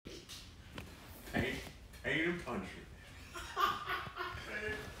paint and punch it.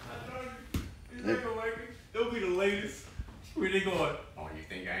 I told you, it's not gonna make it. They'll be the latest. Where they going? Oh, you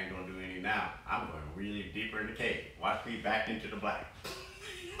think I ain't gonna do any now? I'm going really deeper in the cave. Watch me back into the black.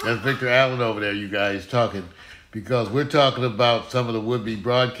 That's Victor Allen over there, you guys, talking. Because we're talking about some of the would-be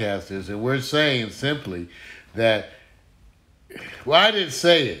broadcasters, and we're saying simply that, well, I didn't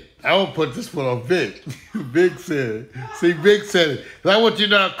say it. I won't put this one on Vic. Vic said it. See, Vic said it. I want you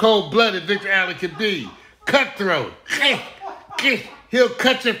to know how cold-blooded Victor Allen can be. Cutthroat. He'll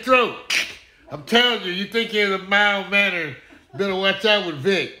cut your throat. I'm telling you, you think you're in a mild manner, better watch out with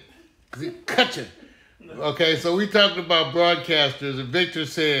Vic. Because he'll cut you. Okay, so we talked about broadcasters, and Victor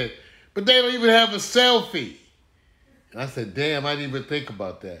said, but they don't even have a selfie. And I said, damn, I didn't even think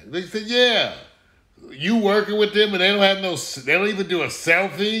about that. They said, yeah. You working with them and they don't even do a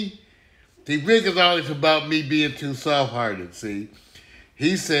selfie? See, Vic is always about me being too soft-hearted, see?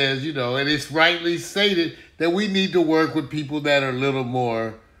 He says, you know, and it's rightly stated that we need to work with people that are a little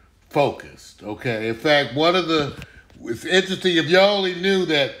more focused, okay? In fact, it's interesting, if y'all only knew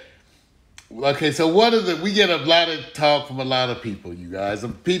that, okay, so we get a lot of talk from a lot of people, you guys.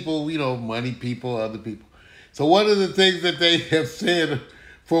 People, you know, money people, other people. So one of the things that they have said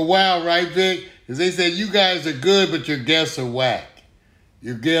for a while, right, Vic, is they said, you guys are good, but your guests are whack.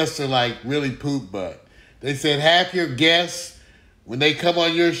 Your guests are like really poop butt. They said half your guests, when they come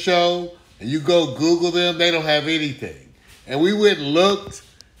on your show and you go Google them, they don't have anything. And we went and looked,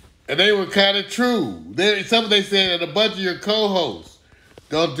 and they were kind of true. They said that a bunch of your co-hosts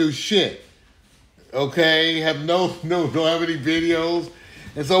don't do shit. Okay, don't have any videos.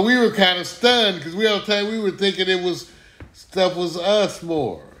 And so we were kind of stunned because we were thinking stuff was us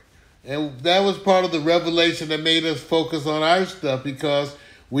more. And that was part of the revelation that made us focus on our stuff, because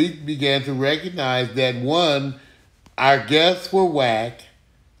we began to recognize that, one, our guests were whack.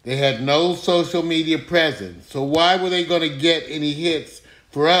 They had no social media presence. So why were they going to get any hits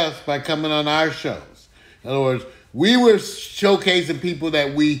for us by coming on our shows? In other words, we were showcasing people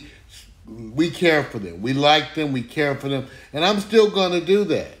that we care for them. We like them. We care for them. And I'm still going to do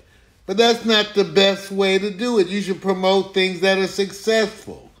that. But that's not the best way to do it. You should promote things that are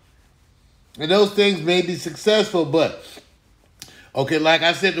successful. And those things may be successful, but, okay, like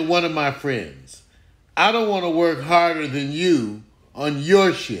I said to one of my friends, I don't want to work harder than you on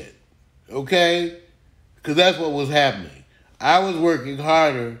your shit, okay? Because that's what was happening. I was working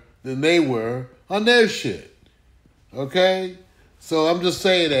harder than they were on their shit, okay? So I'm just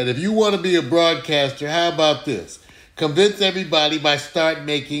saying that if you want to be a broadcaster, how about this? Convince everybody by start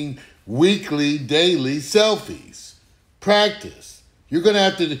making weekly, daily selfies. Practice. You're going to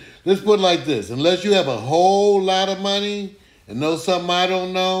have to, let's put it like this. Unless you have a whole lot of money and know something I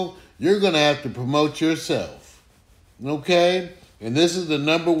don't know, you're going to have to promote yourself. Okay? And this is the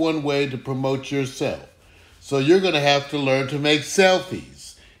number one way to promote yourself. So you're going to have to learn to make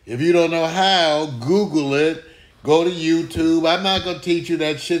selfies. If you don't know how, Google it. Go to YouTube. I'm not going to teach you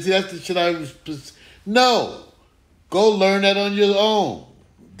that shit. See, that's the shit No. Go learn that on your own.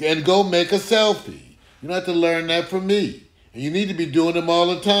 And go make a selfie. You don't have to learn that from me. And you need to be doing them all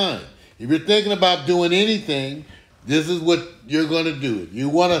the time. If you're thinking about doing anything, this is what you're going to do. You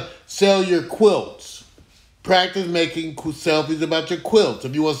want to sell your quilts. Practice making selfies about your quilts.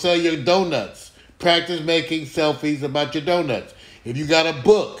 If you want to sell your donuts, practice making selfies about your donuts. If you got a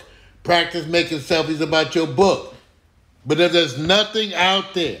book, practice making selfies about your book. But if there's nothing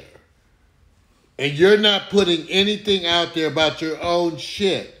out there, and you're not putting anything out there about your own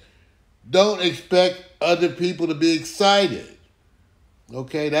shit, don't expect other people to be excited.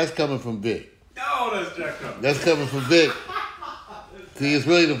 Okay, that's coming from Vic. No, that's Jack coming. That's coming from Vic. See, it's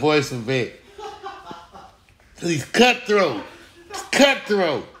really the voice of Vic. He's cutthroat. It's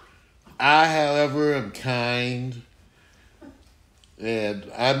cutthroat. I, however, am kind.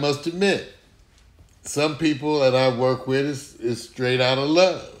 And I must admit, some people that I work with is straight out of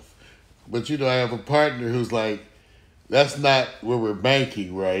love. But, you know, I have a partner who's like, that's not where we're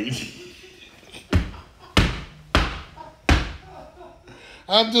banking, right?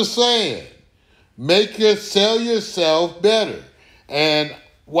 I'm just saying, sell yourself better. And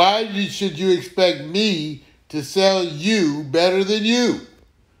why should you expect me to sell you better than you?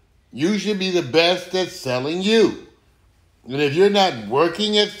 You should be the best at selling you. And if you're not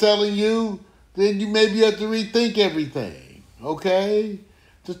working at selling you, then you maybe have to rethink everything, okay?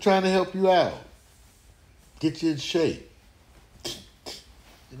 Just trying to help you out. Get you in shape.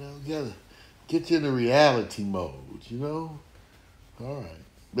 You know, you gotta get you in the reality mode, you know? All right.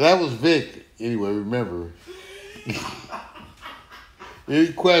 But that was Vic. Anyway, remember.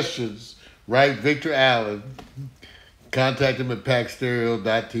 Any questions, write Victor Allen. Contact him at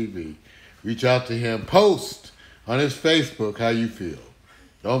packstereo.tv. Reach out to him. Post on his Facebook how you feel.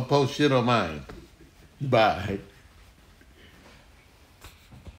 Don't post shit on mine. Bye.